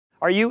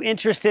Are you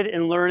interested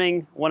in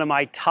learning one of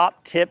my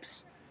top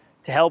tips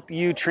to help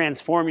you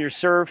transform your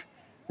serve?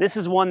 This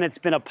is one that's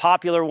been a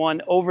popular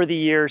one over the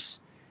years.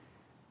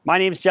 My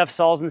name is Jeff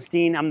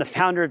Salzenstein. I'm the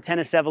founder of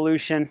Tennis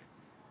Evolution,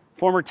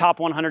 former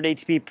top 100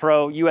 ATP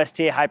pro,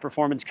 USTA high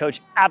performance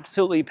coach,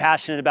 absolutely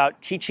passionate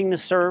about teaching the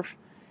serve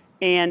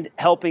and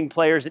helping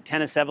players at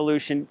Tennis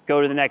Evolution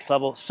go to the next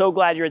level. So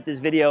glad you're at this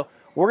video.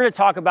 We're going to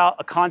talk about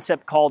a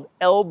concept called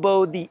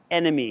elbow the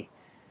enemy.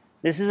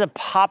 This is a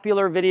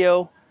popular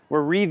video.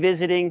 We're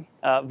revisiting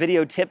a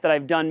video tip that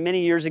I've done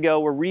many years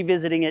ago. We're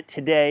revisiting it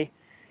today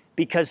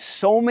because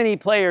so many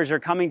players are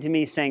coming to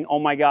me saying, oh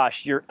my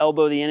gosh, your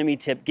elbow the enemy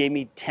tip gave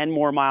me 10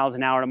 more miles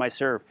an hour to my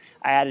serve.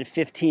 I added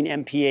 15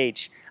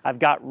 mph. I've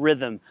got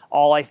rhythm.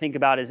 All I think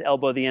about is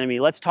elbow the enemy.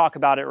 Let's talk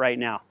about it right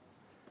now.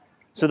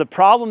 So the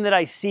problem that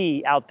I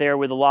see out there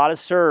with a lot of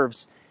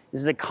serves,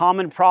 this is a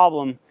common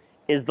problem,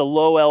 is the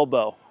low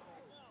elbow.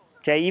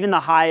 Okay, even the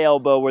high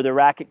elbow where the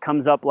racket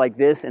comes up like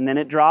this and then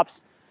it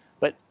drops.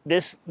 But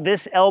this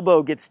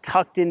elbow gets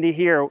tucked into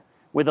here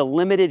with a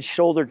limited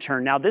shoulder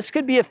turn. Now, this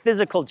could be a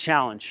physical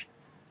challenge.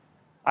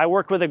 I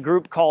work with a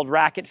group called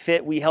Racket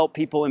Fit. We help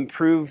people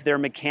improve their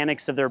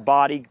mechanics of their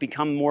body,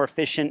 become more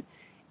efficient,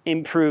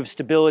 improve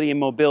stability and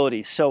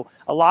mobility. So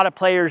a lot of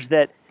players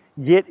that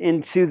get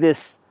into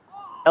this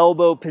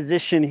elbow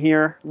position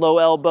here, low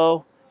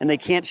elbow, and they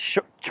can't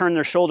turn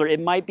their shoulder, it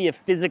might be a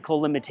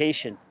physical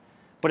limitation.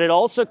 But it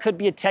also could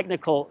be a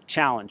technical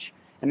challenge.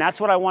 And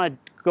that's what I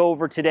want to go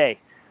over today.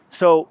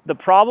 So the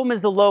problem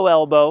is the low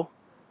elbow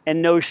and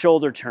no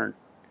shoulder turn.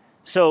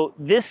 So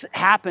this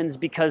happens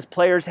because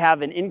players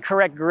have an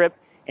incorrect grip,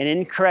 an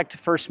incorrect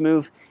first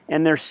move,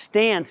 and their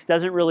stance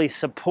doesn't really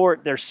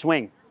support their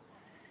swing.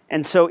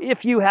 And so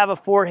if you have a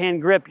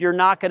forehand grip, you're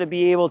not going to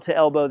be able to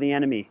elbow the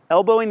enemy.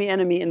 Elbowing the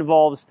enemy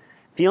involves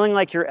feeling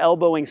like you're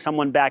elbowing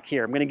someone back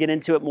here. I'm going to get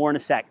into it more in a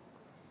sec.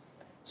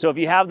 So if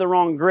you have the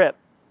wrong grip,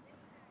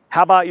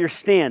 how about your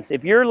stance?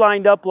 If you're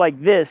lined up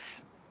like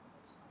this,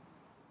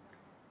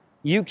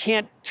 you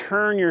can't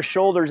turn your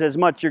shoulders as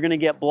much. You're going to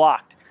get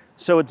blocked.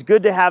 So it's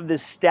good to have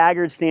this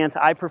staggered stance.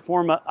 I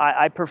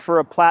prefer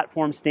a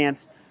platform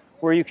stance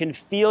where you can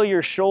feel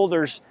your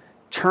shoulders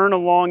turn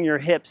along your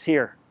hips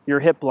here, your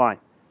hip line.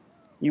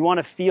 You want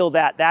to feel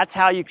that. That's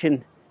how you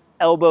can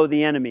elbow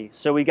the enemy.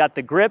 So we got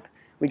the grip,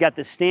 we got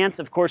the stance,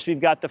 of course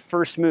we've got the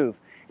first move.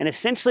 And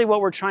essentially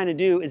what we're trying to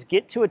do is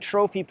get to a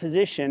trophy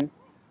position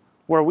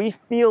where we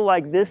feel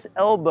like this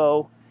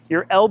elbow,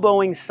 you're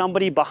elbowing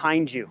somebody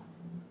behind you.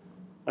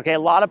 Okay, a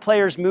lot of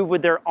players move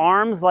with their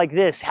arms like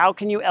this. How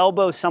can you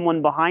elbow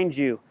someone behind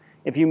you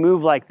if you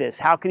move like this?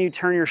 How can you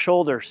turn your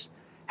shoulders?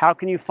 How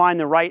can you find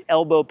the right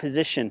elbow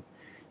position?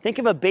 Think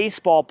of a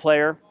baseball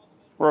player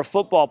or a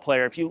football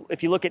player. If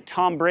you look at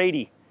Tom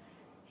Brady,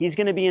 he's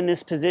going to be in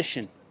this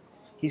position.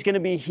 He's going to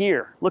be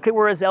here. Look at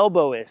where his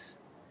elbow is.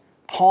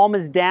 Palm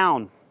is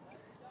down.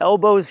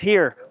 Elbow's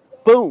here.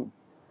 Boom.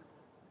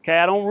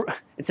 Okay,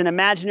 it's an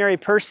imaginary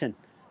person.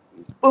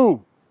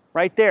 Boom,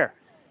 right there.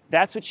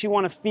 That's what you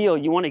want to feel.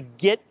 You want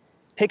to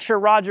picture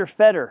Roger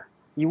Federer.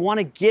 You want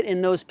to get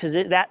in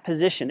that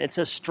position. It's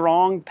a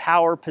strong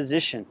power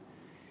position.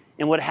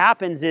 And what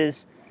happens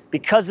is,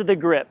 because of the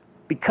grip,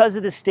 because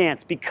of the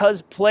stance,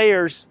 because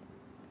players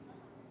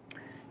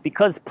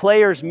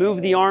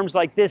move the arms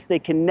like this, they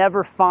can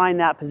never find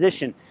that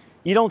position.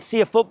 You don't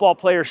see a football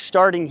player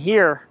starting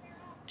here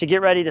to get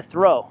ready to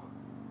throw.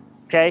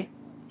 Okay?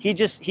 He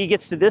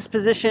gets to this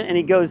position and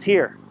he goes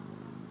here.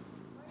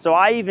 So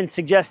I even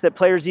suggest that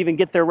players even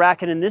get their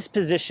racket in this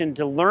position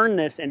to learn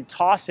this and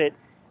toss it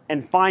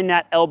and find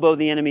that elbow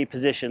the enemy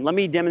position. Let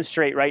me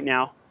demonstrate right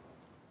now.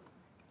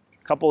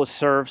 A couple of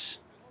serves.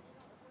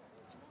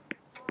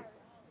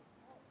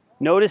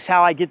 Notice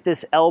how I get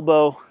this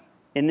elbow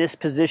in this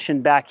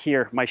position back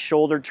here. My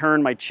shoulder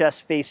turn, my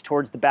chest face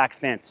towards the back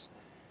fence.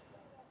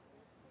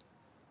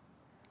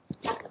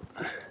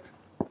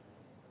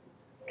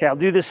 Okay, I'll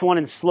do this one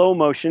in slow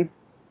motion.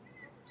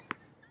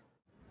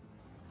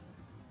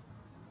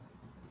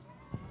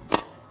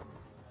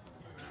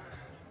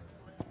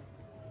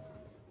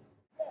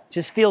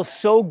 Just feels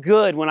so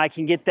good when I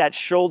can get that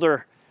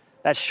shoulder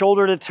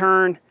to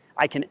turn.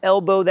 I can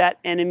elbow that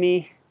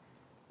enemy.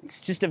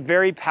 It's just a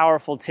very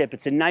powerful tip.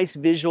 It's a nice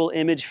visual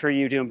image for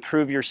you to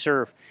improve your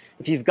serve.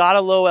 If you've got a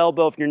low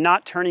elbow, if you're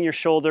not turning your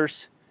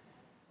shoulders,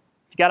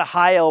 if you've got a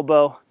high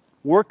elbow,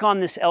 work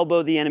on this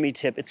elbow the enemy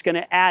tip. It's going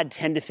to add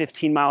 10 to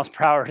 15 miles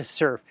per hour to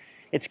serve.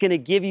 It's going to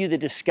give you the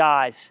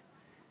disguise.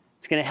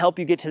 It's going to help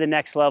you get to the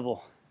next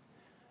level.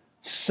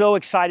 So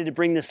excited to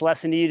bring this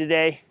lesson to you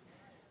today.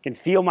 Can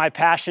feel my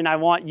passion. I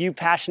want you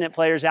passionate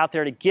players out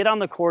there to get on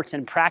the courts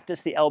and practice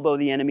the elbow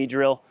the enemy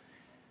drill.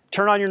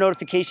 Turn on your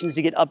notifications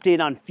to get updated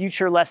on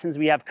future lessons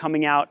we have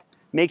coming out.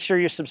 Make sure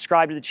you're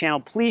subscribed to the channel.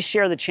 Please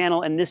share the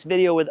channel and this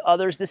video with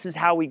others. This is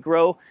how we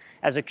grow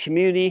as a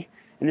community,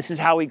 and this is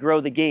how we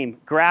grow the game.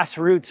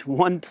 Grassroots,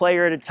 one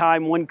player at a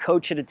time, one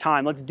coach at a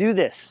time. Let's do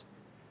this.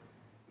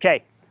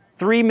 Okay,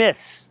 3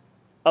 myths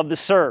of the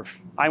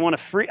serve. I want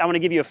to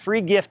give you a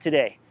free gift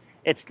today.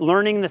 It's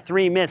learning the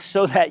 3 myths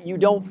so that you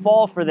don't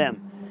fall for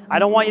them. I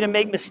don't want you to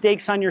make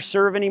mistakes on your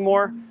serve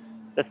anymore.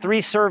 The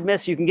 3 serve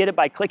myths, you can get it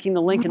by clicking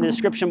the link in the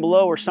description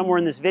below or somewhere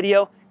in this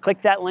video.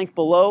 Click that link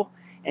below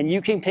and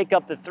you can pick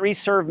up the 3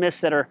 serve myths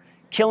that are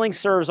killing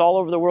serves all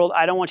over the world.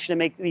 I don't want you to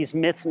make these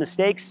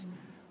mistakes.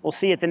 We'll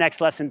see you at the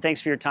next lesson.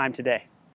 Thanks for your time today.